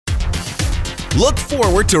Look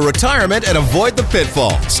forward to retirement and avoid the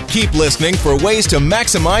pitfalls. Keep listening for ways to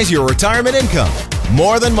maximize your retirement income.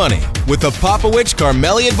 More Than Money with the Popowich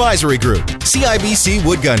Carmeli Advisory Group, CIBC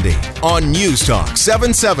Wood Gundy, on News Talk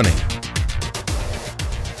 770.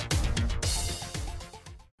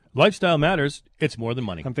 Lifestyle matters. It's more than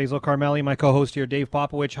money. I'm Faisal Carmeli, my co-host here, Dave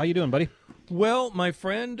Popowich. How you doing, buddy? Well, my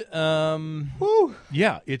friend,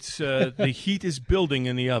 yeah, it's the heat is building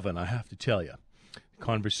in the oven, I have to tell you.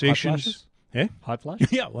 Conversations. Hot flashes? Eh? Hot flash?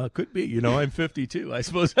 Yeah, well, it could be. You know, I'm 52. I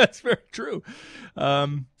suppose that's very true.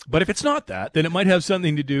 But if it's not that, then it might have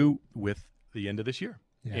something to do with the end of this year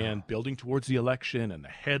and building towards the election and the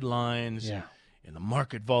headlines and the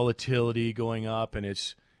market volatility going up. And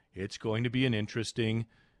it's going to be an interesting,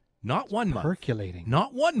 not 1 month. Percolating.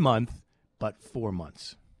 Not 1 month, but 4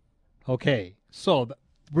 months. Okay, so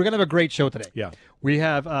we're going to have a great show today. Yeah. We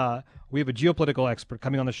have a geopolitical expert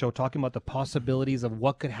coming on the show talking about the possibilities of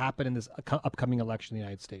what could happen in this upcoming election in the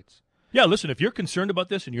United States. Yeah, listen, if you're concerned about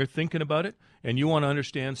this and you're thinking about it and you want to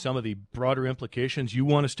understand some of the broader implications, you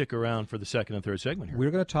want to stick around for the second and third segment here.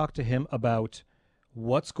 We're going to talk to him about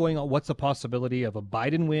what's going on, what's the possibility of a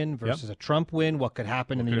Biden win versus a Trump win, what could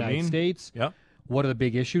happen in the United States, what are the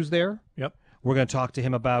big issues there. Yep. We're going to talk to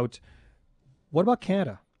him about, what about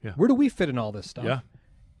Canada? Yeah. Where do we fit in all this stuff? Yeah.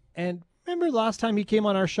 And remember last time he came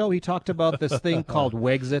on our show, he talked about this thing called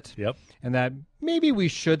Wexit. Yep. And that maybe we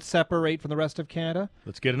should separate from the rest of Canada.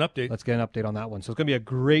 Let's get an update. Let's get an update on that one. So it's going to be a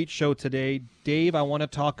great show today. Dave, I want to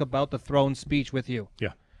talk about the throne speech with you.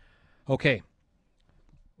 Yeah. Okay.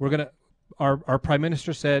 We're going to, our prime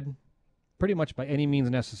minister said, pretty much by any means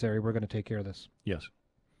necessary, we're going to take care of this. Yes.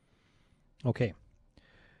 Okay.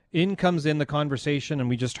 In comes in the conversation, and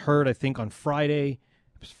we just heard, I think on Friday,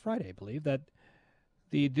 it was Friday, I believe, that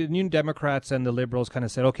the New Democrats and the Liberals kind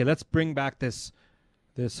of said, okay, let's bring back this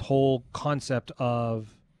whole concept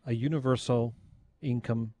of a universal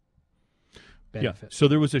income benefit. Yeah. So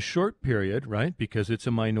there was a short period, right, because it's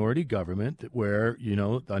a minority government where, you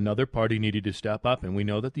know, another party needed to step up, and we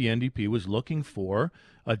know that the NDP was looking for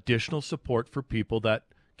additional support for people that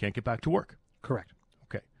can't get back to work. Correct.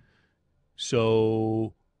 Okay.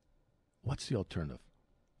 So what's the alternative?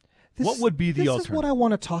 What would be the alternative? This is what I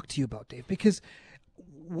want to talk to you about, Dave, because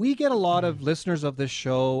we get a lot of listeners of this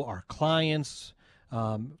show, our clients,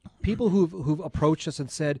 people who've approached us and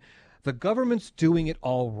said, the government's doing it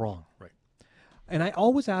all wrong. Right. And I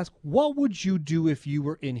always ask, what would you do if you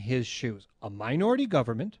were in his shoes? A minority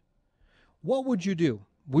government, what would you do?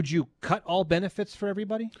 Would you cut all benefits for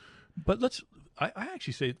everybody? But I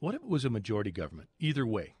actually say, what if it was a majority government? Either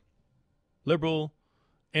way. Liberal,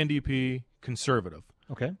 NDP, conservative.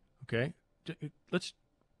 Okay. Okay? Let's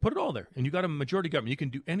put it all there. And you got a majority government. You can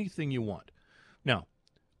do anything you want. Now,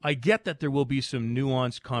 I get that there will be some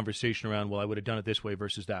nuanced conversation around, well, I would have done it this way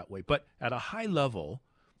versus that way. But at a high level,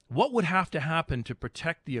 what would have to happen to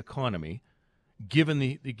protect the economy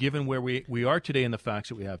given given where we are today and the facts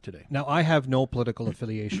that we have today? Now, I have no political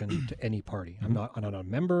affiliation to any party. I'm not a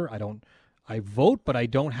member. I vote, but I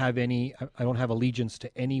don't have allegiance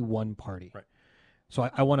to any one party. Right. So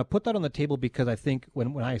I want to put that on the table because I think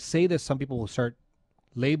when I say this, some people will start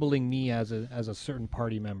labeling me as a certain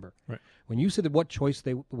party member. Right. When you said what choice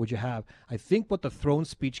would you have, I think what the throne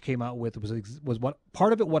speech came out with was what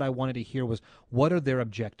part of it. What I wanted to hear was what are their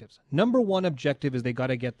objectives. Number one objective is they got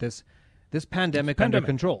to get this pandemic under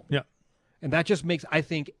control. Yeah. And that just makes, I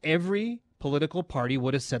think, every political party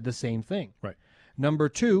would have said the same thing. Right. Number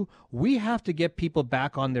two, we have to get people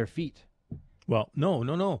back on their feet. Well,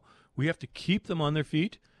 no. We have to keep them on their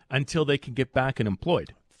feet until they can get back and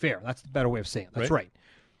employed. Fair. That's the better way of saying it. That's right.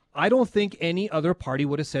 I don't think any other party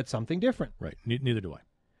would have said something different. Right. Neither do I.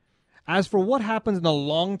 As for what happens in the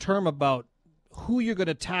long term about who you're going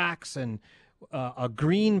to tax and a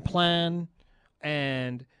green plan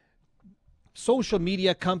and social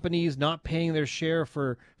media companies not paying their share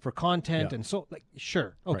for content and so, like,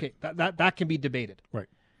 sure. Okay. Right. That can be debated. Right.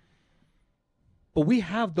 But we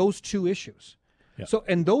have those two issues. Yeah. So,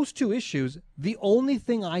 and those two issues, the only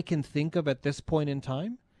thing I can think of at this point in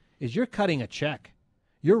time is you're cutting a check.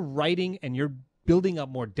 You're writing and you're building up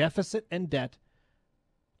more deficit and debt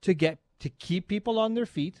to keep people on their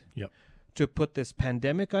feet, to put this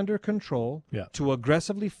pandemic under control, to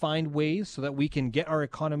aggressively find ways so that we can get our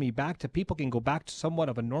economy back to people can go back to somewhat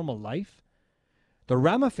of a normal life. The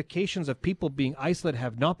ramifications of people being isolated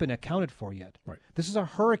have not been accounted for yet. Right. This is a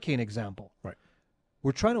hurricane example. Right.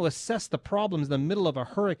 We're trying to assess the problems in the middle of a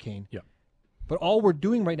hurricane. Yeah. But all we're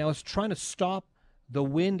doing right now is trying to stop the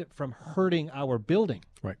wind from hurting our building.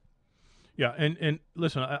 Right. Yeah, and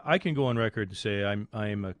listen, I can go on record and say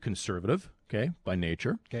I'm a conservative, okay, by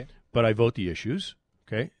nature. Okay. But I vote the issues,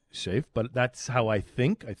 okay? safe, but that's how I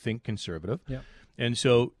think. I think conservative. Yeah. And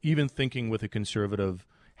so even thinking with a conservative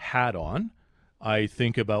hat on, I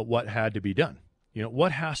think about what had to be done.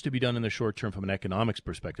 What has to be done in the short term from an economics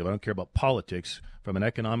perspective. I don't care about politics. From an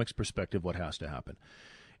economics perspective, what has to happen.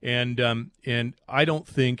 And I don't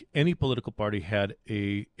think any political party had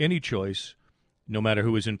any choice, no matter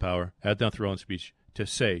who was in power, at the throne speech, to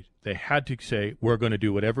say, they had to say, we're going to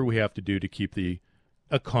do whatever we have to do to keep the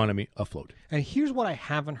economy afloat. And here's what I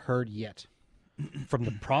haven't heard yet from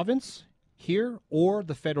the province here or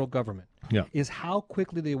the federal government is how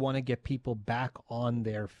quickly they want to get people back on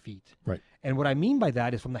their feet. Right. And what I mean by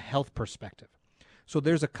that is from the health perspective. So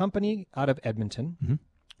there's a company out of Edmonton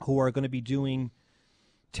who are going to be doing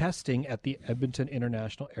testing at the Edmonton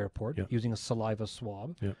International Airport using a saliva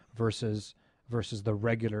swab versus the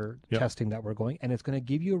regular testing that we're going. And it's going to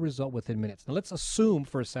give you a result within minutes. Now, let's assume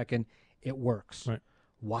for a second it works. Right.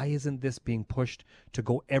 Why isn't this being pushed to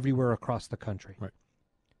go everywhere across the country? Right.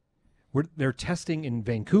 They're testing in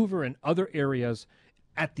Vancouver and other areas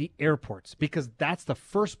at the airports because that's the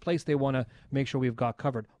first place they want to make sure we've got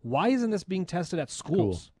covered. Why isn't this being tested at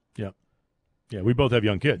schools? Cool. Yeah, we both have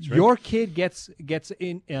young kids, right? Your kid gets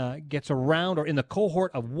around or in the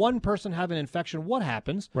cohort of one person having an infection. What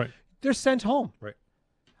happens? Right. They're sent home. Right.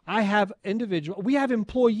 We have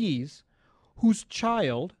employees whose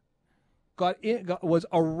child was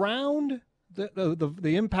around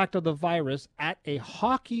the impact of the virus at a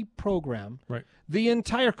hockey program. Right. The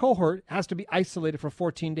entire cohort has to be isolated for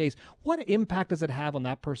 14 days. What impact does it have on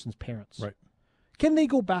that person's parents? Right. Can they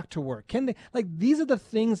go back to work? Can they, these are the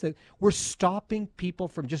things that we're stopping people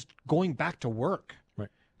from just going back to work. Right.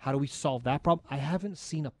 How do we solve that problem? I haven't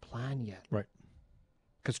seen a plan yet. Right.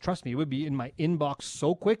 Because trust me, it would be in my inbox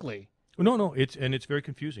so quickly. No, it's very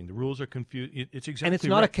confusing. The rules are confused. It's exactly and it's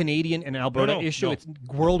not a Canadian and Alberta issue. No. It's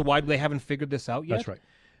worldwide. They haven't figured this out yet. That's right.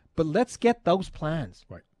 But let's get those plans.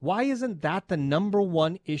 Right. Why isn't that the number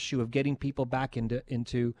one issue of getting people back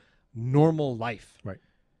into normal life? Right.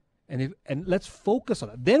 And let's focus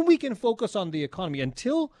on it. Then we can focus on the economy.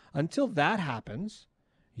 Until that happens,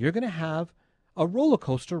 you're going to have a roller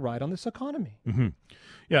coaster ride on this economy. Mm-hmm.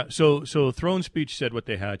 Yeah, so Throne speech said what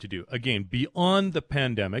they had to do. Again, beyond the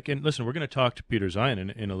pandemic, and listen, we're going to talk to Peter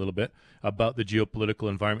Zeihan in a little bit about the geopolitical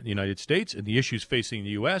environment in the United States and the issues facing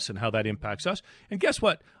the U.S. and how that impacts us. And guess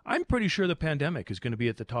what? I'm pretty sure the pandemic is going to be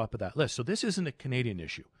at the top of that list. So this isn't a Canadian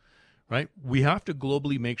issue, right? We have to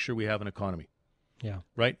globally make sure we have an economy. Yeah.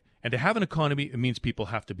 Right? And to have an economy, it means people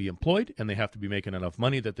have to be employed and they have to be making enough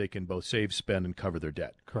money that they can both save, spend, and cover their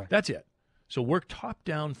debt. Correct. That's it. So work top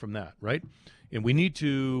down from that, right? And we need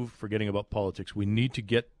to, forgetting about politics, we need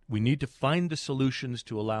to find the solutions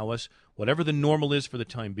to allow us, whatever the normal is for the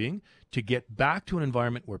time being, to get back to an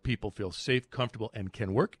environment where people feel safe, comfortable, and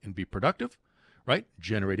can work and be productive, right?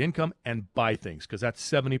 Generate income and buy things, because that's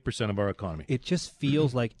 70% of our economy. It just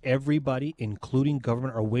feels like everybody, including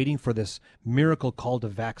government, are waiting for this miracle called a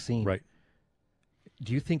vaccine. Right.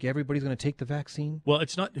 Do you think everybody's going to take the vaccine? Well,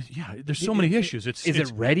 it's not. Yeah, there's so many issues. Is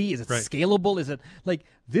it ready? Is it scalable? Is it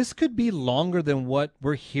this could be longer than what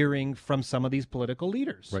we're hearing from some of these political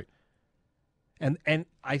leaders. Right. And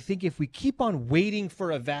I think if we keep on waiting for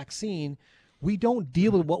a vaccine, we don't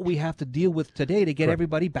deal with what we have to deal with today to get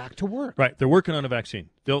everybody back to work. Right. They're working on a vaccine.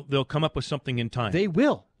 They'll come up with something in time. They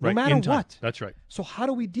will, no matter what. That's right. So how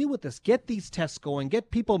do we deal with this? Get these tests going. Get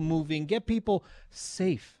people moving. Get people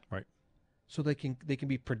safe. Right. So they can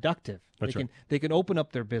be productive. That's right. They can open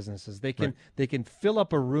up their businesses. They can fill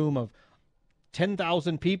up a room of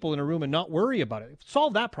 10,000 people in a room and not worry about it.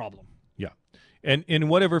 Solve that problem. Yeah, and in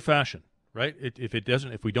whatever fashion, right?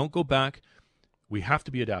 If we don't go back, we have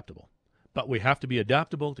to be adaptable. But we have to be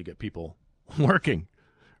adaptable to get people working,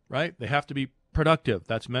 right? They have to be productive.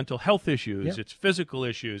 That's mental health issues. Yep. It's physical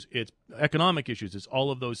issues. It's economic issues. It's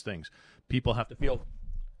all of those things. People have to feel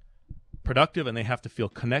productive and they have to feel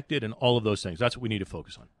connected and all of those things. That's what we need to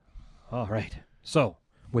focus on. All right. So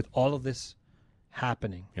with all of this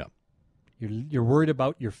happening, you're worried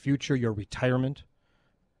about your future, your retirement.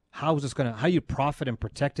 How you profit and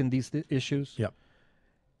protect in these issues? Yeah.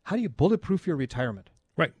 How do you bulletproof your retirement?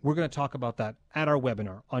 Right. We're going to talk about that at our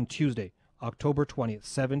webinar on Tuesday, October 20th,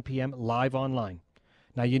 7 p.m. live online.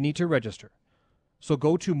 Now you need to register. So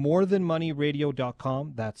go to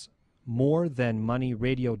morethanmoneyradio.com. That's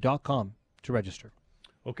morethanmoneyradio.com to register.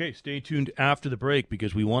 Okay, stay tuned after the break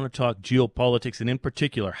because we want to talk geopolitics and in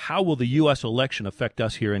particular, how will the U.S. election affect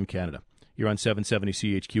us here in Canada? You're on 770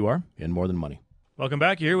 CHQR and More Than Money. Welcome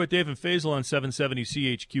back. You're here with Dave and Faisal on 770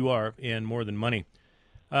 CHQR and More Than Money.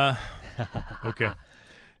 Okay.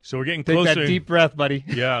 So we're getting closer. Take that deep breath, buddy.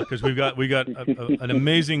 Yeah, because we got an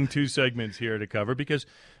amazing two segments here to cover because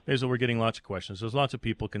Basil, we're getting lots of questions. There's lots of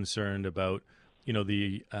people concerned about,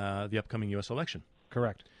 the upcoming U.S. election.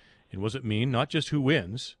 Correct. And what does it mean? Not just who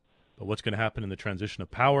wins, but what's going to happen in the transition of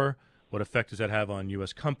power. What effect does that have on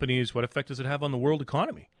U.S. companies? What effect does it have on the world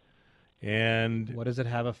economy? And what does it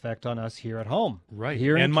have effect on us here at home? Right.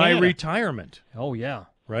 Here in and Canada. My retirement. Oh, yeah.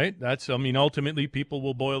 Right? Ultimately, people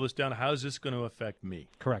will boil this down. How is this going to affect me?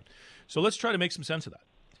 Correct. So let's try to make some sense of that.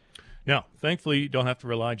 Now, thankfully, you don't have to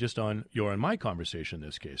rely just on your and my conversation in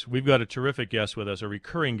this case. We've got a terrific guest with us, a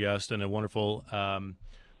recurring guest, and a wonderful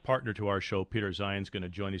partner to our show. Peter Zeihan's going to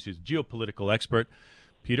join us. He's a geopolitical expert.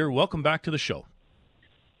 Peter, welcome back to the show.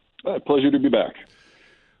 Pleasure to be back.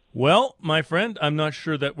 Well, my friend, I'm not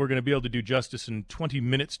sure that we're going to be able to do justice in 20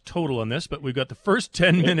 minutes total on this, but we've got the first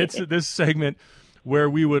 10 minutes of this segment where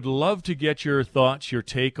we would love to get your thoughts, your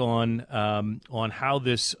take on how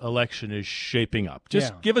this election is shaping up.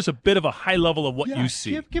 Just give us a bit of a high level of what you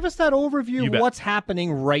see. Give us that overview of what's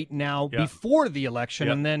happening right now before the election,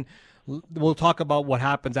 and then we'll talk about what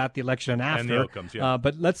happens at the election and after. And the outcomes,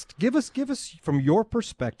 but let's give us from your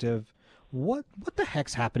perspective, what the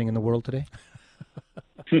heck's happening in the world today?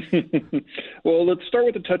 Well, let's start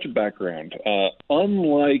with a touch of background.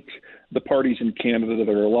 Unlike the parties in Canada that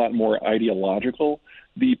are a lot more ideological,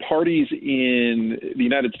 the parties in the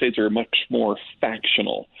United States are much more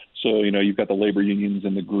factional. So, you've got the labor unions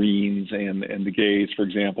and the Greens and the gays, for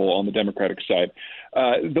example, on the Democratic side.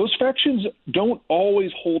 Those factions don't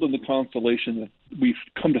always hold in the constellation that we've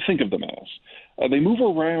come to think of them as. They move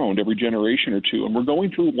around every generation or two, and we're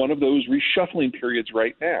going through one of those reshuffling periods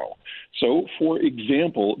right now. So, for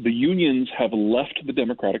example, the unions have left the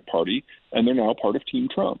Democratic Party, and they're now part of Team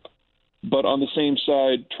Trump. But on the same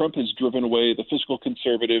side, Trump has driven away the fiscal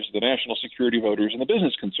conservatives, the national security voters, and the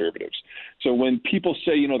business conservatives. So when people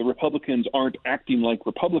say, the Republicans aren't acting like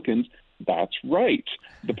Republicans, that's right.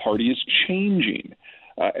 The party is changing.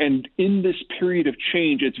 And in this period of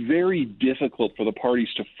change, it's very difficult for the parties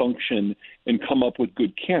to function and come up with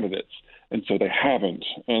good candidates. And so they haven't.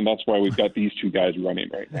 And that's why we've got these two guys running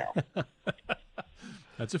right now.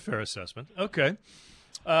 That's a fair assessment. Okay.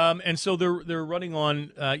 And so they're running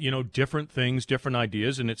on different things, different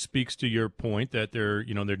ideas, and it speaks to your point that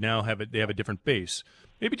they have a different base.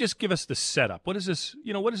 Maybe just give us the setup. What is this?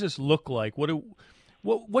 What does this look like?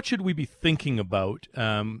 What should we be thinking about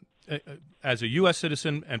as a U.S.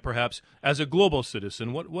 citizen and perhaps as a global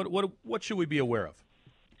citizen? What should we be aware of?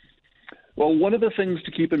 Well, one of the things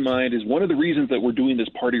to keep in mind is one of the reasons that we're doing this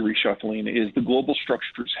party reshuffling is the global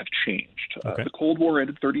structures have changed. Okay. The Cold War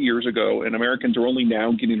ended 30 years ago, and Americans are only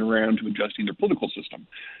now getting around to adjusting their political system.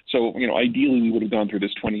 So, ideally we would have gone through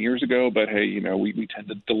this 20 years ago, but hey, we tend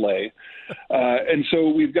to delay. And so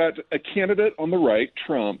we've got a candidate on the right,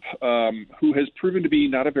 Trump, who has proven to be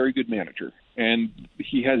not a very good manager. And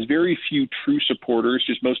he has very few true supporters.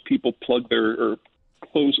 Just most people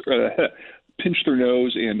pinch their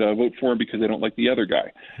nose and vote for him because they don't like the other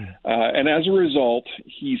guy. And as a result,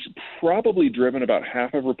 he's probably driven about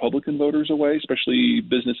half of Republican voters away, especially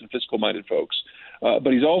business and fiscal-minded folks.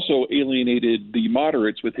 But he's also alienated the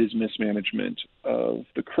moderates with his mismanagement of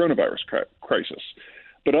the coronavirus crisis.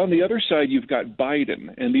 But on the other side, you've got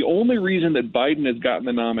Biden. And the only reason that Biden has gotten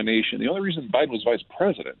the nomination, the only reason Biden was vice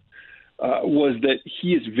president, was that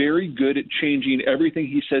he is very good at changing everything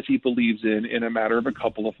he says he believes in a matter of a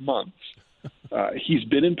couple of months. He's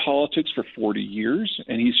been in politics for 40 years,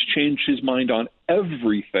 and he's changed his mind on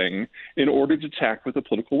everything in order to tack with the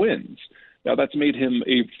political wins. Now, that's made him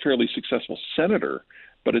a fairly successful senator,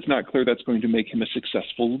 but it's not clear that's going to make him a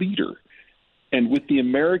successful leader. And with the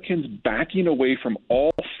Americans backing away from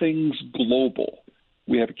all things global,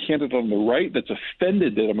 we have a candidate on the right that's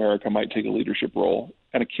offended that America might take a leadership role,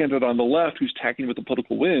 and a candidate on the left who's tacking with the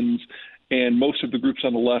political wins, and most of the groups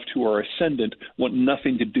on the left who are ascendant want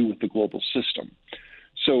nothing to do with the global system.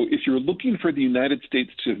 So if you're looking for the United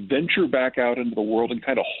States to venture back out into the world and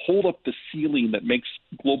kind of hold up the ceiling that makes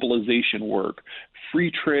globalization work,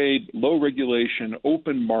 free trade, low regulation,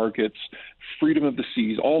 open markets, freedom of the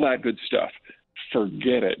seas, all that good stuff,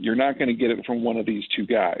 forget it. You're not going to get it from one of these two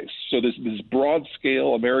guys. So this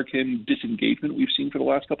broad-scale American disengagement we've seen for the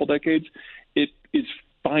last couple decades, it is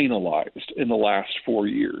finalized in the last 4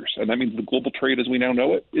 years. And that means the global trade as we now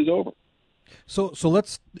know it is over. So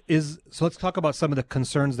let's talk about some of the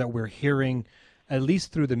concerns that we're hearing, at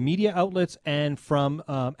least through the media outlets and from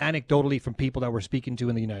anecdotally from people that we're speaking to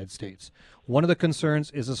in the United States. One of the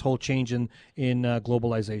concerns is this whole change in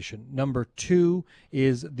globalization. Number two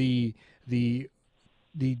is the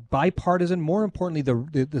bipartisan, more importantly,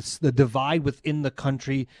 the divide within the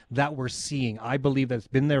country that we're seeing. I believe that's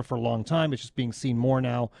been there for a long time. It's just being seen more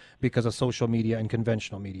now because of social media and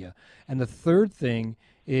conventional media. And the third thing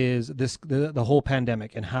is the whole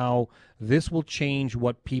pandemic and how this will change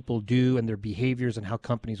what people do and their behaviors and how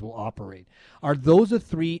companies will operate. Are those the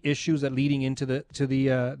three issues that leading into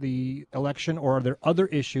the election, or are there other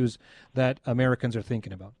issues that Americans are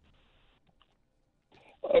thinking about?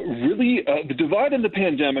 Really, the divide and the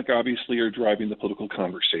pandemic obviously are driving the political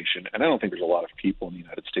conversation, and I don't think there's a lot of people in the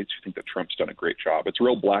United States who think that Trump's done a great job. It's a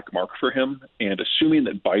real black mark for him, and assuming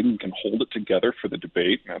that Biden can hold it together for the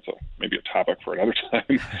debate, and that's maybe a topic for another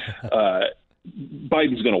time,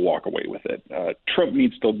 Biden's going to walk away with it. Trump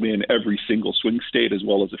needs to win every single swing state as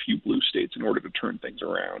well as a few blue states in order to turn things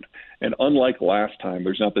around. And unlike last time,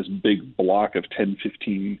 there's not this big block of 10,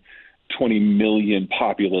 15, 20 million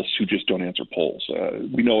populists who just don't answer polls.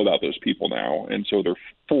 We know about those people now, and so they're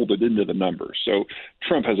folded into the numbers. So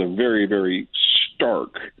Trump has a very, very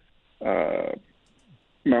stark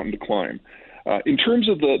mountain to climb. In terms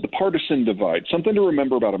of the partisan divide, something to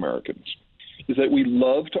remember about Americans is that we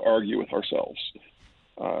love to argue with ourselves.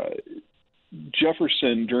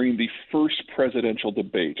 Jefferson, during the first presidential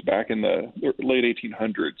debate back in the late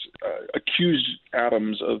 1800s, accused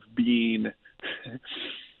Adams of being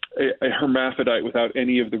a hermaphrodite without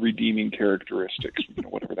any of the redeeming characteristics,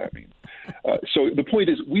 whatever that means. So the point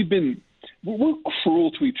is, we're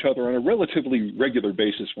cruel to each other on a relatively regular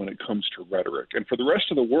basis when it comes to rhetoric. And for the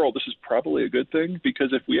rest of the world, this is probably a good thing,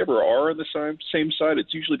 because if we ever are on the same side,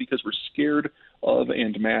 it's usually because we're scared of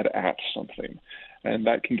and mad at something. And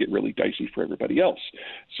that can get really dicey for everybody else.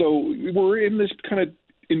 So we're in this kind of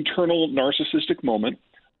internal narcissistic moment.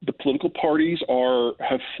 The political parties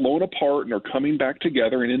have flown apart and are coming back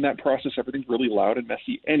together, and in that process, everything's really loud and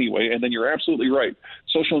messy anyway. And then you're absolutely right.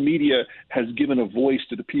 Social media has given a voice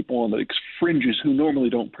to the people on the fringes who normally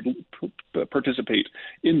don't participate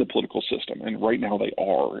in the political system, and right now they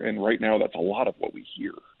are. And right now, that's a lot of what we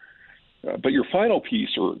hear. But your final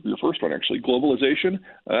piece, or your first one actually, globalization,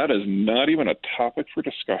 that is not even a topic for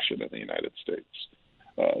discussion in the United States.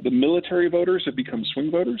 The military voters have become swing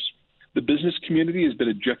voters. The business community has been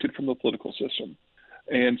ejected from the political system.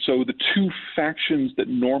 And so the two factions that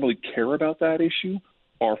normally care about that issue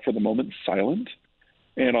are, for the moment, silent.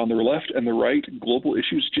 And on their left and the right, global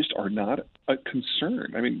issues just are not a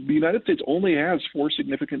concern. I mean, the United States only has 4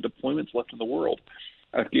 significant deployments left in the world.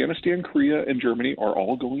 Afghanistan, Korea, and Germany are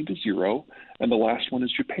all going to 0, and the last one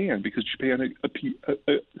is Japan, because Japan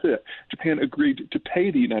agreed to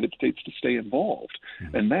pay the United States to stay involved.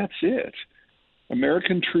 And that's it.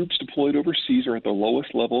 American troops deployed overseas are at the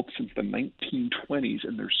lowest level since the 1920s,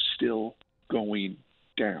 and they're still going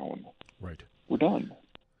down. Right. We're done,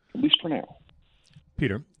 at least for now.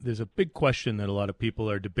 Peter, there's a big question that a lot of people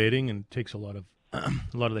are debating and takes a lot of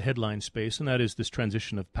the headline space, and that is this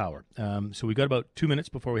transition of power. So we got about 2 minutes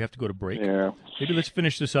before we have to go to break. Yeah. Maybe let's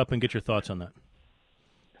finish this up and get your thoughts on that.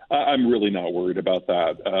 I'm really not worried about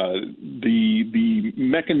that. The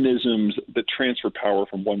mechanisms that transfer power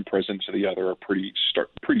from one president to the other are pretty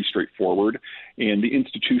straightforward, and the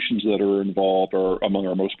institutions that are involved are among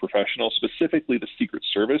our most professional, specifically the Secret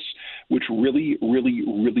Service, which really, really,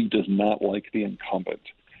 really does not like the incumbent.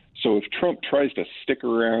 So if Trump tries to stick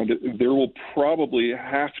around, there will probably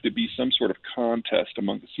have to be some sort of contest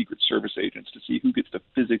among the Secret Service agents to see who gets to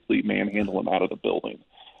physically manhandle him out of the building.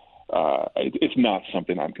 It's not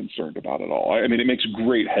something I'm concerned about at all. I mean, it makes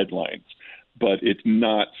great headlines, but it's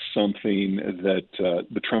not something that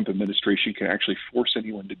the Trump administration can actually force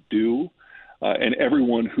anyone to do. And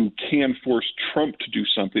everyone who can force Trump to do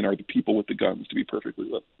something are the people with the guns, to be perfectly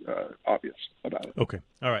obvious about it. Okay.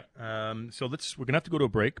 All right. So we're going to have to go to a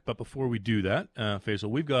break. But before we do that, Faisal,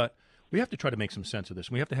 we have to try to make some sense of this.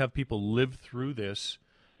 We have to have people live through this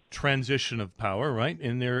transition of power, right,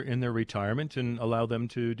 in their retirement, and allow them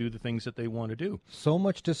to do the things that they want to do. So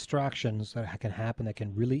much distractions that can happen that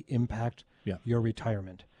can really impact your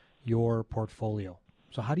retirement, your portfolio.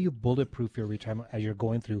 So how do you bulletproof your retirement as you're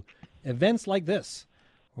going through events like this?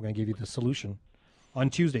 We're going to give you the solution. On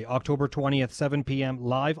Tuesday, October 20th, 7 p.m.,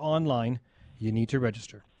 live online. You need to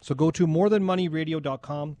register. So go to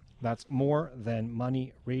morethanmoneyradio.com. That's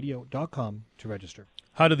morethanmoneyradio.com to register.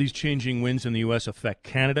 How do these changing winds in the U.S. affect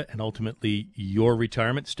Canada and ultimately your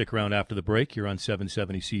retirement? Stick around after the break. You're on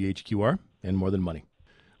 770 CHQR and More Than Money.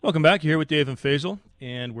 Welcome back. You're here with Dave and Faisal,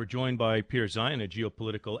 and we're joined by Peter Zeihan, a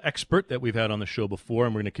geopolitical expert that we've had on the show before,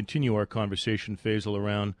 and we're going to continue our conversation, Faisal,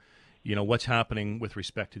 around what's happening with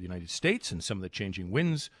respect to the United States and some of the changing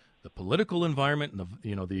winds, the political environment, and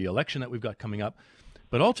the election that we've got coming up.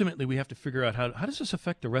 But ultimately, we have to figure out how does this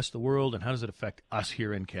affect the rest of the world, and how does it affect us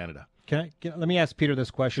here in Canada? Let me ask Peter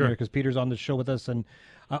this question, sure, here, because Peter's on the show with us. And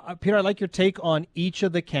Peter, I'd like your take on each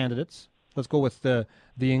of the candidates. Let's go with the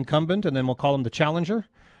incumbent, and then we'll call him the challenger.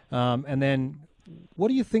 And then what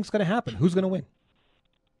do you think's going to happen? Who's going to win?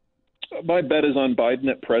 My bet is on Biden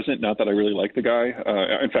at present. Not that I really like the guy.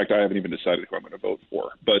 In fact, I haven't even decided who I'm going to vote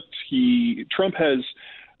for. But Trump has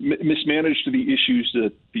mismanaged the issues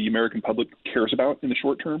that the American public cares about in the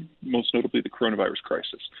short term, most notably the coronavirus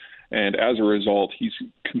crisis. And as a result, he's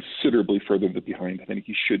considerably further behind than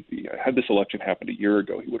he should be. Had this election happened a year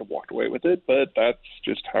ago, he would have walked away with it, but that's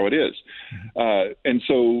just how it is. And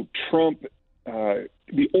so Trump,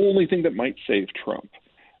 the only thing that might save Trump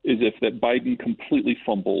is if that Biden completely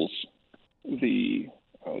fumbles the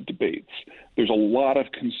debates. There's a lot of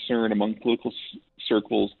concern among political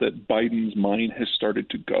circles that Biden's mind has started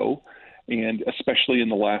to go, and especially in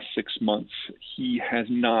the last 6 months, he has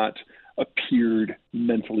not appeared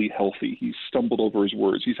mentally healthy. He's stumbled over his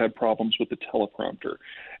words. He's had problems with the teleprompter.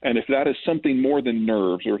 And if that is something more than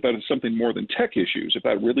nerves, or if that is something more than tech issues, if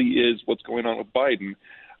that really is what's going on with Biden,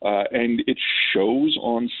 and it shows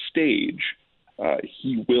on stage,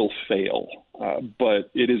 he will fail.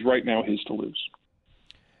 But it is right now his to lose.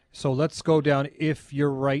 So let's go down. If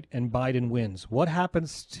you're right and Biden wins, what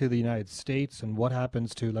happens to the United States and what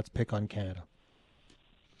happens to, let's pick on Canada?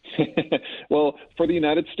 Well, for the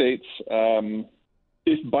United States,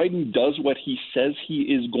 if Biden does what he says he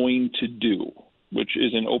is going to do, which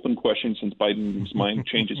is an open question since Biden's mind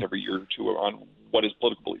changes every year or two on what his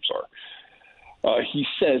political beliefs are. He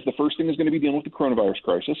says the first thing is going to be dealing with the coronavirus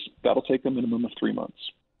crisis. That'll take a minimum of 3 months.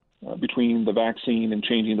 Between the vaccine and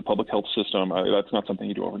changing the public health system, that's not something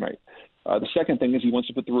you do overnight. The second thing is he wants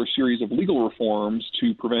to put through a series of legal reforms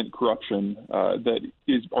to prevent corruption that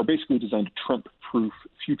are basically designed to Trump-proof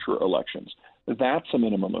future elections. That's a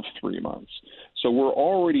minimum of 3 months. So we're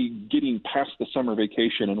already getting past the summer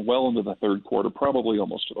vacation and well into the third quarter, probably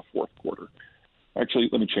almost to the fourth quarter. Actually,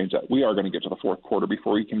 let me change that. We are going to get to the fourth quarter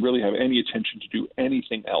before he can really have any attention to do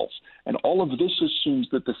anything else. And all of this assumes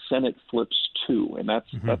that the Senate flips too, and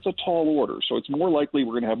that's a tall order. So it's more likely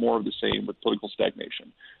we're going to have more of the same with political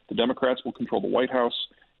stagnation. The Democrats will control the White House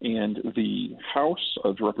and the House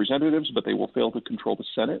of Representatives, but they will fail to control the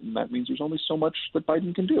Senate, and that means there's only so much that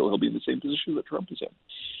Biden can do. He'll be in the same position that Trump is in.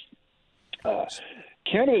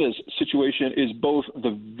 Canada's situation is both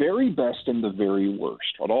the very best and the very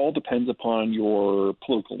worst. It all depends upon your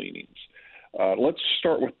political leanings. Let's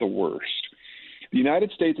start with the worst. The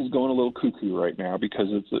United States is going a little cuckoo right now because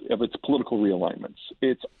of its political realignments.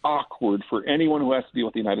 It's awkward for anyone who has to deal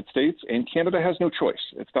with the United States, and Canada has no choice.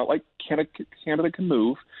 It's not like Canada can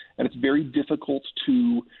move, and it's very difficult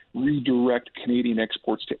to redirect Canadian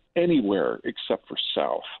exports to anywhere except for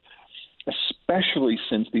south, especially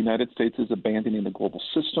since the United States is abandoning the global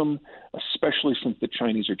system, especially since the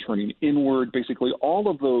Chinese are turning inward. Basically, all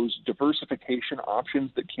of those diversification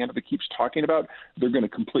options that Canada keeps talking about, they're going to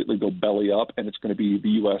completely go belly up, and it's going to be the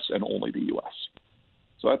U.S. and only the U.S.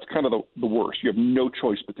 So that's kind of the worst. You have no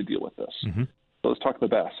choice but to deal with this. So let's talk the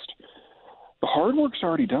best. The hard work's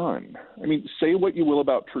already done. I mean, say what you will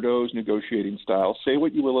about Trudeau's negotiating style. Say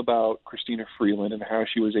what you will about Chrystia Freeland and how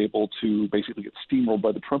she was able to basically get steamrolled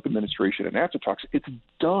by the Trump administration in NAFTA talks. It's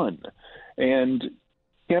done. And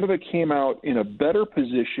Canada came out in a better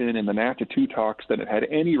position in the NAFTA 2 talks than it had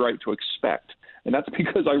any right to expect. And that's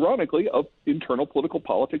because, ironically, of internal political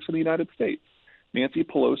politics in the United States. Nancy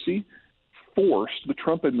Pelosi forced the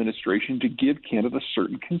Trump administration to give Canada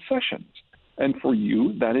certain concessions. And for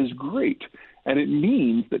you, that is great. And it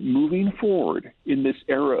means that moving forward in this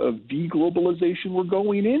era of deglobalization we're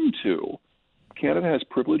going into, Canada has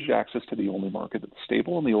privileged access to the only market that's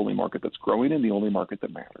stable and the only market that's growing and the only market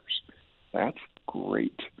that matters. That's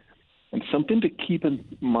great. And something to keep in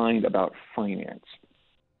mind about finance.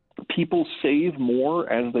 People save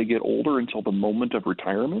more as they get older until the moment of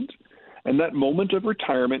retirement. And that moment of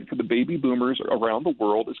retirement for the baby boomers around the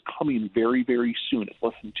world is coming very, very soon. It's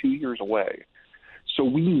less than 2 years away. So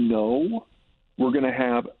we know we're going to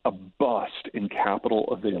have a bust in capital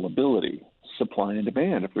availability, supply and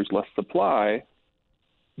demand. If there's less supply,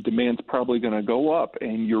 demand's probably going to go up,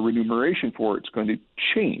 and your remuneration for it's going to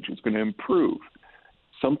change. It's going to improve.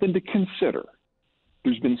 Something to consider.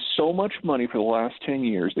 There's been so much money for the last 10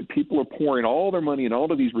 years that people are pouring all their money in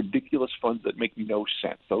all of these ridiculous funds that make no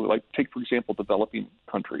sense. So, like, take, for example, developing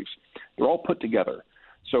countries. They're all put together.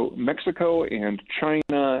 So Mexico and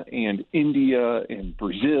China and India and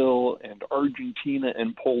Brazil and Argentina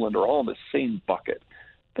and Poland are all in the same bucket.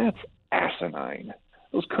 That's asinine.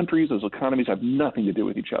 Those countries, those economies have nothing to do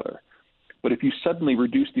with each other. But if you suddenly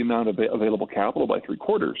reduce the amount of available capital by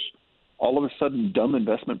 3/4, all of a sudden dumb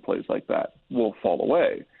investment plays like that will fall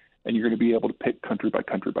away, and you're going to be able to pick country by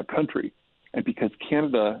country by country. And because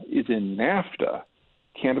Canada is in NAFTA,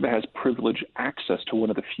 Canada has privileged access to one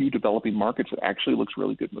of the few developing markets that actually looks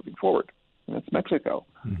really good moving forward. and that's Mexico.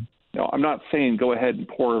 Mm-hmm. Now, I'm not saying go ahead and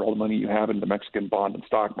pour all the money you have into the Mexican bond and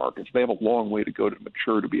stock markets. They have a long way to go to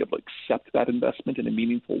mature to be able to accept that investment in a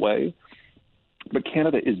meaningful way. But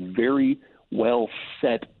Canada is very well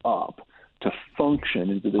set up to function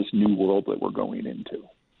into this new world that we're going into.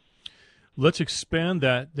 Let's expand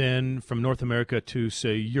that then from North America to,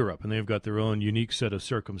 say, Europe, and they've got their own unique set of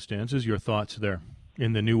circumstances. Your thoughts there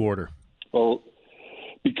in the new order? Well,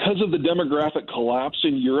 because of the demographic collapse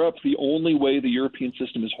in Europe, the only way the European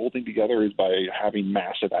system is holding together is by having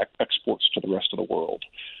massive exports to the rest of the world.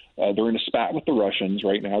 They're in a spat with the Russians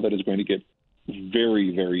right now that is going to get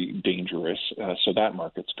very, very dangerous, so that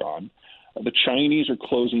market's gone. The Chinese are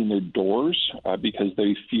closing their doors because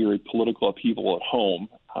they fear political upheaval at home,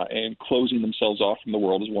 and closing themselves off from the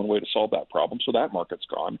world is one way to solve that problem, so that market's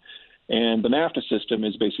gone. And the NAFTA system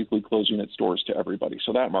is basically closing its doors to everybody,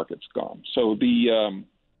 so that market's gone. So the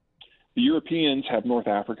Europeans have North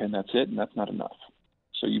Africa, and that's it, and that's not enough.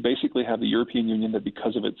 So you basically have the European Union that,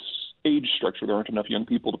 because of its age structure, there aren't enough young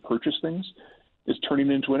people to purchase things, is turning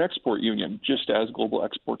into an export union, just as global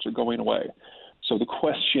exports are going away. So the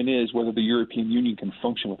question is whether the European Union can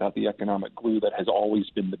function without the economic glue that has always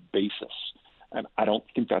been the basis. And I don't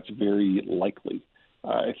think that's very likely.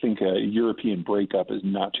 I think a European breakup is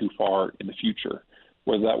not too far in the future.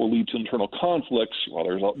 Whether that will lead to internal conflicts,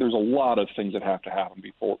 well, there's a lot of things that have to happen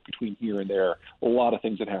between here and there, a lot of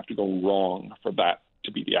things that have to go wrong for that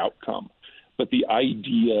to be the outcome. But the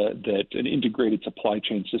idea that an integrated supply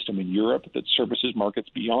chain system in Europe that services markets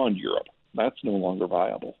beyond Europe, that's no longer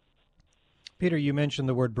viable. Peter, you mentioned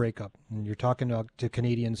the word breakup, and you're talking to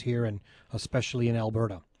Canadians here, and especially in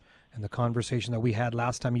Alberta. And the conversation that we had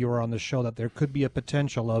last time you were on the show, that there could be a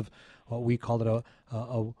potential of what we called it a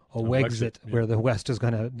Wexit, yeah, where the West is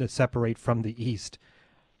going to separate from the East.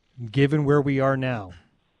 Given where we are now,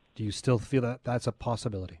 do you still feel that that's a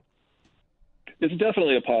possibility? It's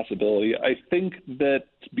definitely a possibility. I think that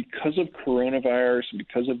because of coronavirus and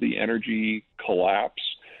because of the energy collapse,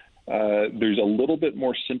 there's a little bit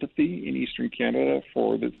more sympathy in Eastern Canada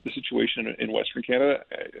for the situation in Western Canada.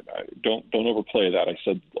 Don't overplay that. I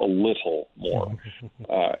said a little more.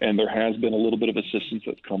 And there has been a little bit of assistance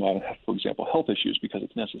that's come out of, for example, health issues because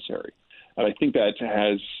it's necessary. And I think that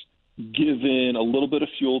has given a little bit of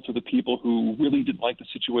fuel to the people who really didn't like the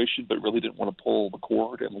situation but really didn't want to pull the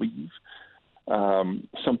cord and leave.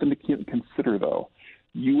 Something to consider, though.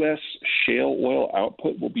 U.S. shale oil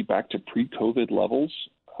output will be back to pre-COVID levels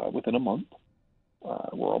within a month.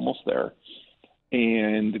 We're almost there.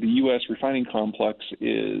 And the U.S. refining complex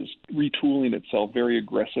is retooling itself very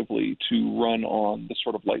aggressively to run on the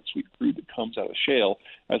sort of light sweet crude that comes out of shale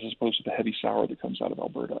as opposed to the heavy sour that comes out of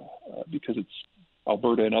Alberta, because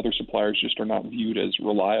Alberta and other suppliers just are not viewed as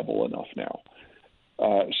reliable enough now.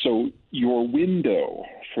 So your window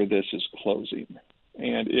for this is closing.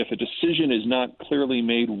 And if a decision is not clearly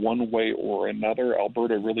made one way or another,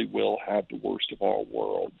 Alberta really will have the worst of all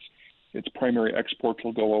worlds. Its primary exports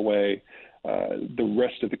will go away. The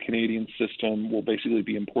rest of the Canadian system will basically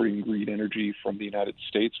be importing green energy from the United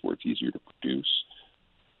States, where it's easier to produce.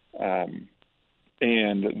 And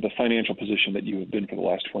the financial position that you have been for the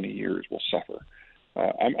last 20 years will suffer.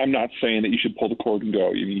 I'm not saying that you should pull the cord and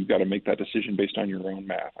go. You've got to make that decision based on your own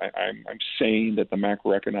math. I'm saying that the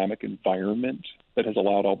macroeconomic environment that has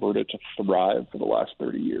allowed Alberta to thrive for the last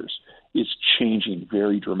 30 years is changing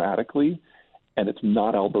very dramatically, and it's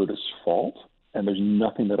not Alberta's fault, and there's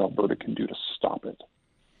nothing that Alberta can do to stop it.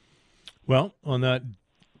 Well, on that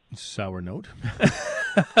sour note,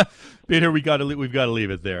 Peter, we've got to leave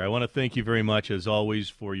it there. I want to thank you very much, as always,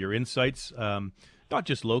 for your insights. Not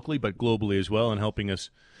just locally, but globally as well, and helping us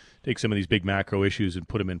take some of these big macro issues and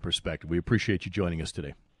put them in perspective. We appreciate you joining us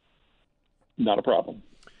today. Not a problem.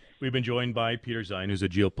 We've been joined by Peter Zeihan, who's a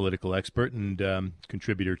geopolitical expert and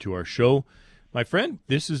contributor to our show. My friend,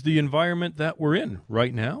 this is the environment that we're in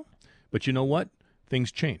right now. But you know what?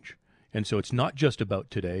 Things change. And so it's not just about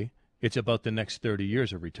today. It's about the next 30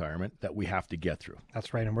 years of retirement that we have to get through.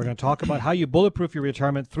 That's right. And we're going to talk about how you bulletproof your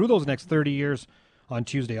retirement through those next 30 years on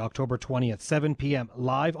Tuesday, October 20th, 7 p.m.,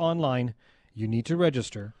 live online. You need to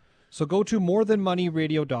register. So go to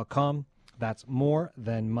morethanmoneyradio.com. That's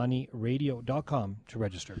morethanmoneyradio.com to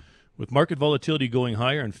register. With market volatility going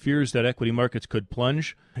higher and fears that equity markets could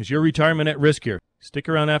plunge, is your retirement at risk here? Stick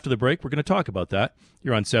around after the break. We're going to talk about that.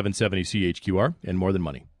 You're on 770 CHQR and More Than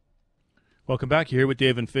Money. Welcome back. You're here with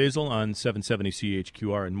Dave and Faisal on 770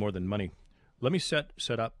 CHQR and More Than Money. Let me set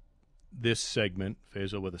up this segment,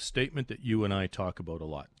 Faisal, with a statement that you and I talk about a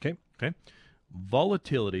lot. Okay.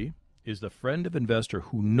 Volatility is the friend of investor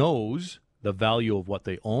who knows the value of what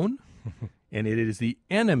they own, and it is the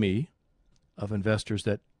enemy of investors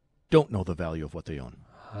that don't know the value of what they own.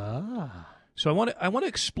 So I want to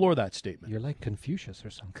explore that statement. You're like Confucius or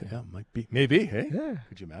something. Yeah, might be. Maybe, hey? Yeah.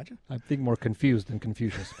 Could you imagine? I think more confused than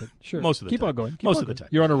Confucius, but sure. Most of the Keep time. on going. Keep Most on of the going. time.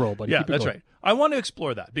 You're on a roll, buddy. Yeah, Keep it that's going. right. I want to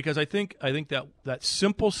explore that because I think that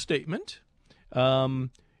simple statement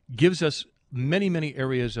gives us many, many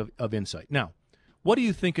areas of insight. Now, what do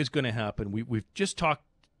you think is going to happen? We've just talked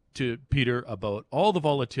to Peter about all the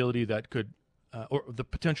volatility that could, or the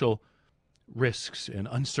potential risks and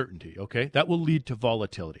uncertainty, okay? That will lead to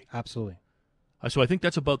volatility. Absolutely. So I think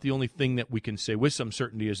that's about the only thing that we can say with some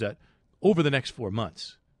certainty is that over the next 4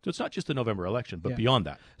 months, so it's not just the November election, but beyond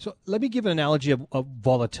that. So let me give an analogy of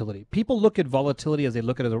volatility. People look at volatility as they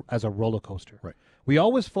look at it as a roller coaster. Right. We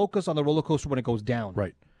always focus on the roller coaster when it goes down.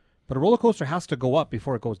 Right. But a roller coaster has to go up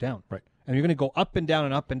before it goes down. Right. And you're going to go up and down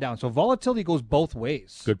and up and down. So volatility goes both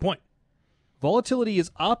ways. Good point. Volatility is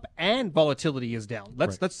up and volatility is down.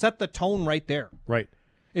 Let's set the tone right there. Right.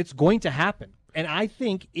 It's going to happen. And I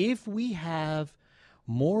think if we have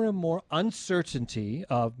more and more uncertainty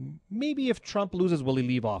of maybe if Trump loses, will he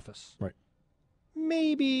leave office? Right.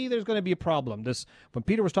 Maybe there's going to be a problem. When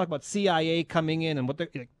Peter was talking about CIA coming in and what they're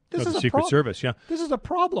like, this is the a Secret Service, yeah. This is a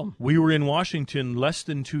problem. We were in Washington less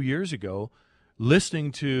than 2 years ago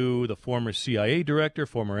listening to the former CIA director,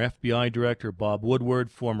 former FBI director, Bob Woodward,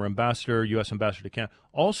 former ambassador, U.S. ambassador to Canada,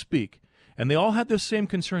 all speak, and they all had the same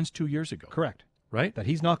concerns 2 years ago. Correct. Right? That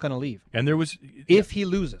he's not going to leave. And there was... If he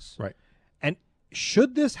loses. Right. And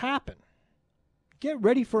should this happen, get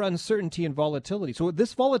ready for uncertainty and volatility. So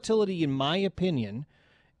this volatility, in my opinion,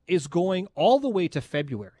 is going all the way to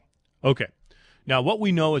February. Okay. Now, what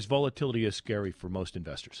we know is volatility is scary for most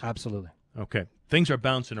investors. Absolutely. Okay. Things are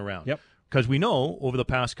bouncing around. Yep. Because we know over the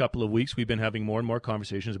past couple of weeks, we've been having more and more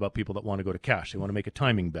conversations about people that want to go to cash. They want to make a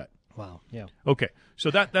timing bet. Wow. Yeah. Okay. So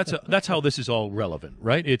that's how this is all relevant,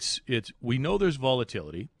 right? It's we know there's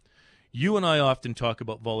volatility. You and I often talk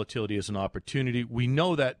about volatility as an opportunity. We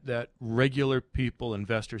know that regular people,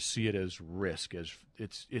 investors, see it as risk, as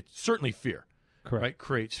it's certainly fear. Correct. Right?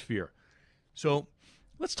 Creates fear. So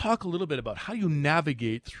let's talk a little bit about how you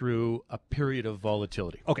navigate through a period of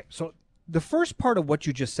volatility. Okay, so the first part of what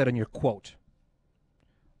you just said in your quote,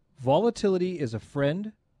 volatility is a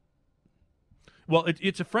friend. Well,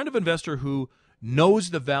 it's a friend of investor who knows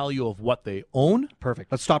the value of what they own.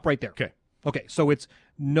 Perfect. Let's stop right there. Okay. So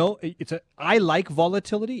I like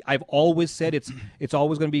volatility. I've always said it's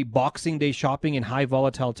always going to be Boxing Day shopping in high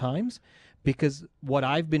volatile times, because what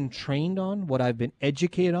I've been trained on, what I've been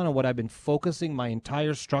educated on, and what I've been focusing my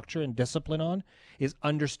entire structure and discipline on is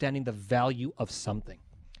understanding the value of something.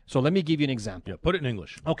 So let me give you an example. Yeah, put it in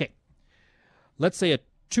English. Okay. Let's say a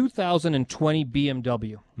 2020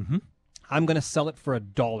 BMW. Mm-hmm. I'm going to sell it for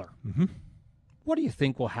 $1. Mm-hmm. What do you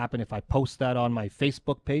think will happen if I post that on my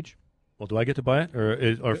Facebook page? Well, do I get to buy it,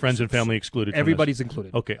 or are friends and family excluded? Everybody's from this?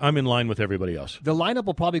 included. Okay, I'm in line with everybody else. The lineup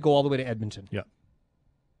will probably go all the way to Edmonton. Yeah.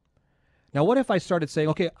 Now, what if I started saying,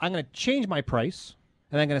 okay, I'm going to change my price,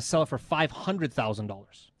 and I'm going to sell it for $500,000?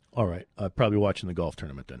 All right, probably watching the golf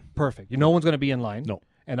tournament then. Perfect. No one's going to be in line. No.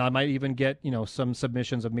 And I might even get, some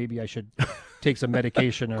submissions of maybe I should take some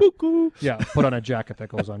medication or Cuckoo. put on a jacket that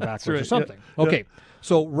goes on backwards right. or something. Yeah. Okay.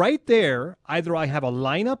 So right there, either I have a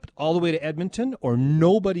lineup all the way to Edmonton or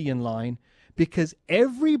nobody in line, because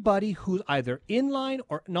everybody who's either in line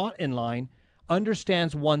or not in line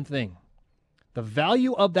understands one thing. The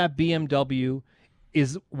value of that BMW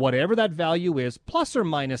is whatever that value is, plus or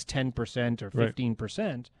minus 10% or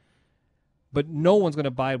 15%, but no one's going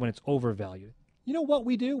to buy it when it's overvalued. You know what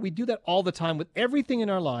we do? We do that all the time with everything in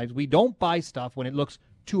our lives. We don't buy stuff when it looks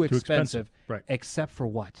too expensive. Right. Except for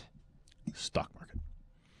what? Stock market.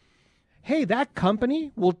 Hey, that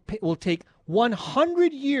company will take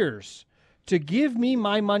 100 years to give me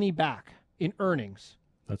my money back in earnings.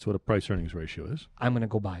 That's what a price-earnings ratio is. I'm going to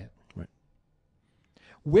go buy it. Right.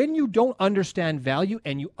 When you don't understand value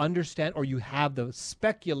and you understand, or you have the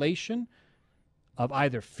speculation of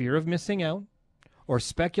either fear of missing out or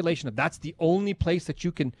speculation of that's the only place that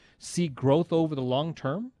you can see growth over the long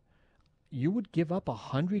term, you would give up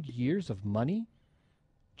 100 years of money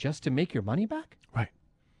just to make your money back? Right.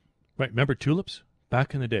 Remember tulips?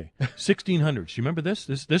 Back in the day, 1600s. You remember this?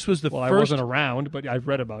 This was the first. I wasn't around, but I've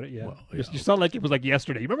read about it. Yeah, Well, You sound like it was like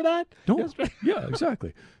yesterday. You remember that? No. Yesterday? Yeah,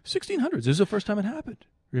 exactly. 1600s. This is the first time it happened.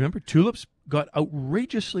 Remember, tulips got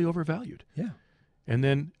outrageously overvalued. Yeah. And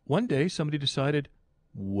then one day somebody decided,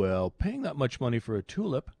 well, paying that much money for a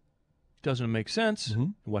tulip doesn't make sense.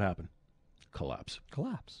 Mm-hmm. What happened? Collapse.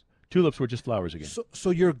 Tulips were just flowers again.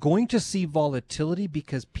 So you're going to see volatility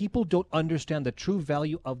because people don't understand the true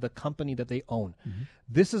value of the company that they own. Mm-hmm.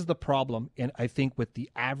 This is the problem, and I think with the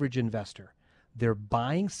average investor. they're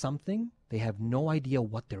buying something, they have no idea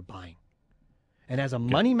what they're buying. And as a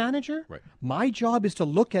money manager, my job is to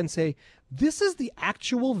look and say, this is the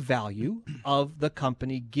actual value of the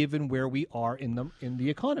company given where we are in the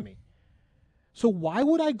economy. So why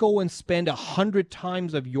would I go and spend 100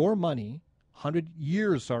 times of your money, 100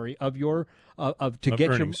 years, of your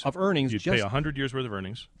earnings? You'd pay 100 years worth of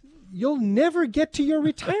earnings. You'll never get to your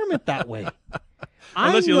retirement that way.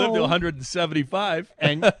 Unless you live to 175.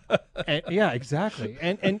 and yeah, exactly.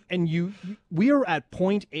 And we are at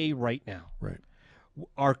point A right now. Right.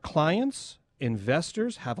 Our clients,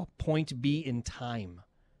 investors, have a point B in time.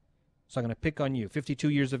 So I'm going to pick on you. 52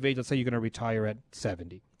 years of age, let's say you're going to retire at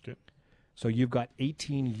 70. Okay. So you've got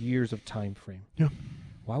 18 years of time frame. Yeah.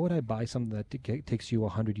 Why would I buy something that takes you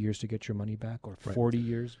 100 years to get your money back, or 40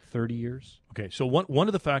 years, 30 years? Okay, so one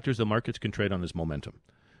of the factors the markets can trade on is momentum,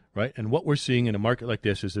 right? And what we're seeing in a market like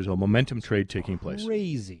this is there's a momentum trade taking place.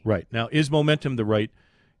 Crazy. Right. Now, is momentum the right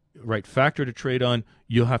factor to trade on?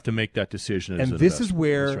 You'll have to make that decision as And an this investor. is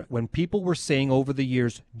where, That's right. when people were saying over the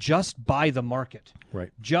years, just buy the market.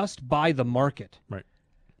 Right. Just buy the market. Right.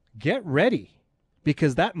 Get ready,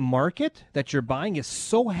 because that market that you're buying is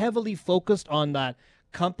so heavily focused on that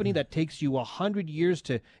company that takes you 100 years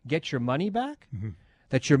to get your money back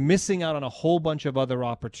that you're missing out on a whole bunch of other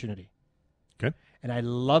opportunity. Okay. And I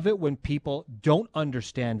love it when people don't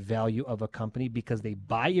understand value of a company because they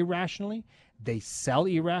buy irrationally, they sell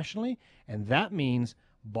irrationally, and that means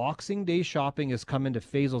Boxing Day shopping is coming to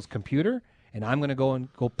Faisal's computer, and I'm going to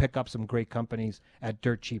go pick up some great companies at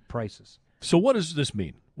dirt cheap prices. So what does this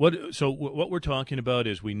mean? What we're talking about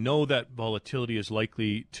is we know that volatility is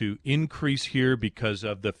likely to increase here because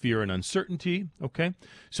of the fear and uncertainty. Okay,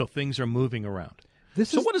 so things are moving around.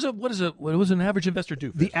 What does an average investor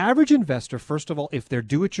do? The average investor, first of all, if they're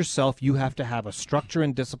do-it-yourself, you have to have a structure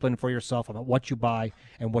and discipline for yourself about what you buy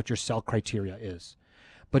and what your sell criteria is.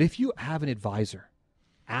 But if you have an advisor,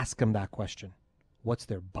 ask them that question. What's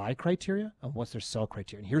their buy criteria and what's their sell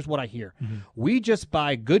criteria? And here's what I hear. We just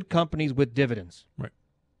buy good companies with dividends. Right.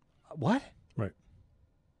 What? Right.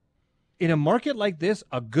 In a market like this,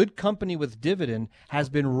 a good company with dividend has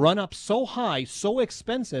been run up so high, so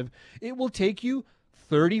expensive, it will take you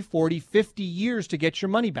 30, 40, 50 years to get your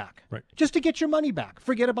money back. Right. Just to get your money back.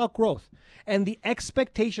 Forget about growth. And the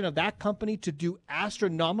expectation of that company to do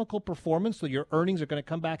astronomical performance so your earnings are going to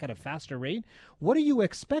come back at a faster rate, what are you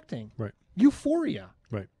expecting? Right. Euphoria.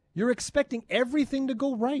 Right. You're expecting everything to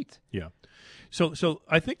go right. Yeah. So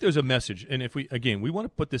I think there's a message, and if we want to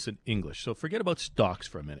put this in English. So forget about stocks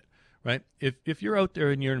for a minute, right? If you're out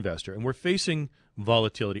there and you're an investor and we're facing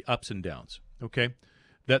volatility, ups and downs, okay,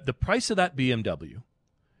 that the price of that BMW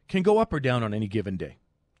can go up or down on any given day.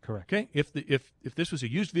 Correct. Okay? If this was a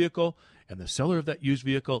used vehicle and the seller of that used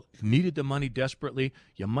vehicle needed the money desperately,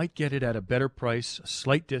 you might get it at a better price, a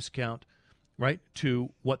slight discount, right,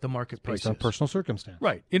 to what the market price Based on is. personal circumstance.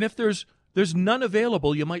 Right. And if there's none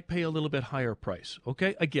available, you might pay a little bit higher price.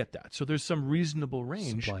 Okay? I get that. So there's some reasonable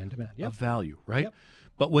range Supply and demand. Yep. of value, right? Yep.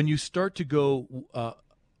 But when you start to go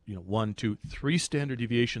 1, 2, 3 standard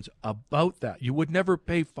deviations about that, you would never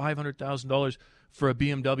pay $500,000 for a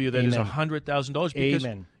BMW that is $100,000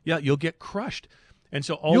 because you'll get crushed. And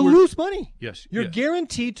so you'll lose money. Yes. You're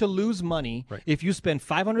guaranteed to lose money if you spend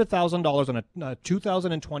 $500,000 on a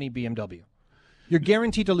 2020 BMW. You're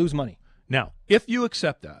guaranteed to lose money. Now, if you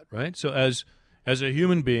accept that, right? So as a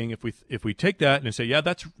human being, if we take that and say, yeah,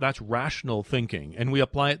 that's rational thinking, and we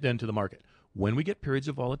apply it then to the market, when we get periods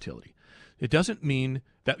of volatility, it doesn't mean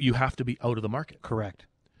that you have to be out of the market. Correct.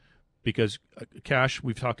 Because cash,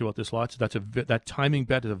 we've talked about this lots. That timing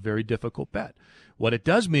bet is a very difficult bet. What it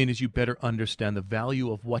does mean is you better understand the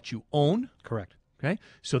value of what you own. Correct. Okay,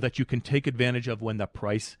 so that you can take advantage of when the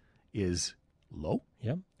price is low.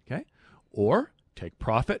 Yep. Okay, or take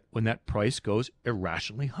profit when that price goes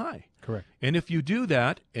irrationally high. Correct. And if you do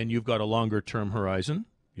that, and you've got a longer term horizon,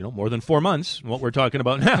 more than 4 months, what we're talking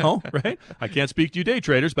about now, right? I can't speak to you day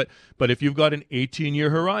traders, but if you've got an 18-year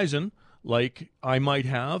horizon, like I might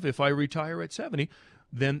have if I retire at 70,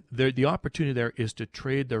 then the opportunity there is to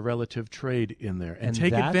trade the relative trade in there and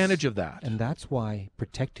take advantage of that. And that's why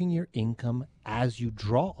protecting your income as you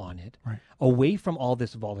draw on it, away from all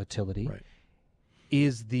this volatility,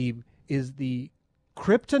 is the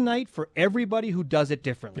kryptonite for everybody who does it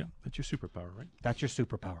differently. Yeah, that's your superpower, right? That's your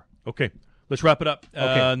superpower. Okay. Let's wrap it up.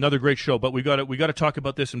 Okay. Another great show, but we got to talk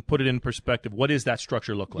about this and put it in perspective. What does that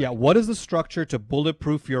structure look like? Yeah, what is the structure to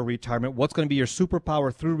bulletproof your retirement? What's going to be your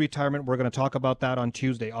superpower through retirement? We're going to talk about that on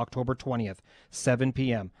Tuesday, October 20th, 7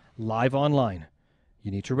 p.m., live online.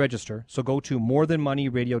 you need to register. So go to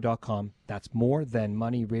morethanmoneyradio.com. That's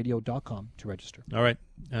morethanmoneyradio.com to register. All right.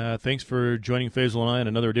 Thanks for joining Faisal and I on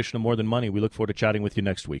another edition of More Than Money. We look forward to chatting with you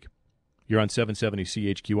next week. You're on 770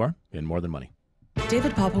 CHQR in More Than Money.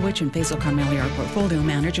 David Popowich and Faisal Karmali are portfolio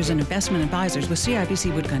managers and investment advisors with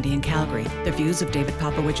CIBC Wood Gundy in Calgary. The views of David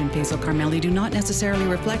Popowich and Faisal Karmali do not necessarily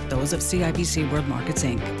reflect those of CIBC World Markets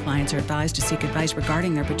Inc. Clients are advised to seek advice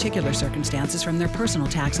regarding their particular circumstances from their personal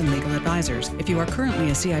tax and legal advisors. If you are currently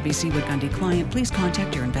a CIBC Wood Gundy client, please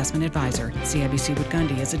contact your investment advisor. CIBC Wood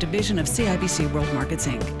Gundy is a division of CIBC World Markets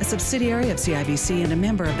Inc., a subsidiary of CIBC and a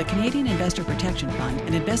member of the Canadian Investor Protection Fund,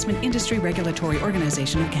 an investment industry regulatory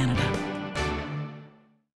organization of Canada.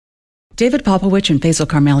 David Popowich and Faisal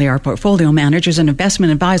Karmali are portfolio managers and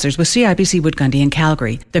investment advisors with CIBC Wood Gundy in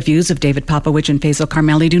Calgary. The views of David Popowich and Faisal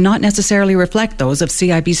Karmali do not necessarily reflect those of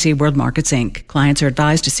CIBC World Markets Inc. Clients are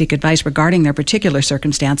advised to seek advice regarding their particular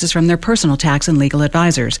circumstances from their personal tax and legal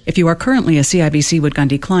advisors. If you are currently a CIBC Wood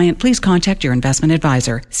Gundy client, please contact your investment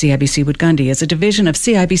advisor. CIBC Wood Gundy is a division of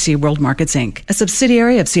CIBC World Markets Inc., a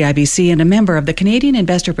subsidiary of CIBC and a member of the Canadian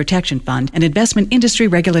Investor Protection Fund, an investment industry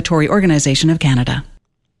regulatory organization of Canada.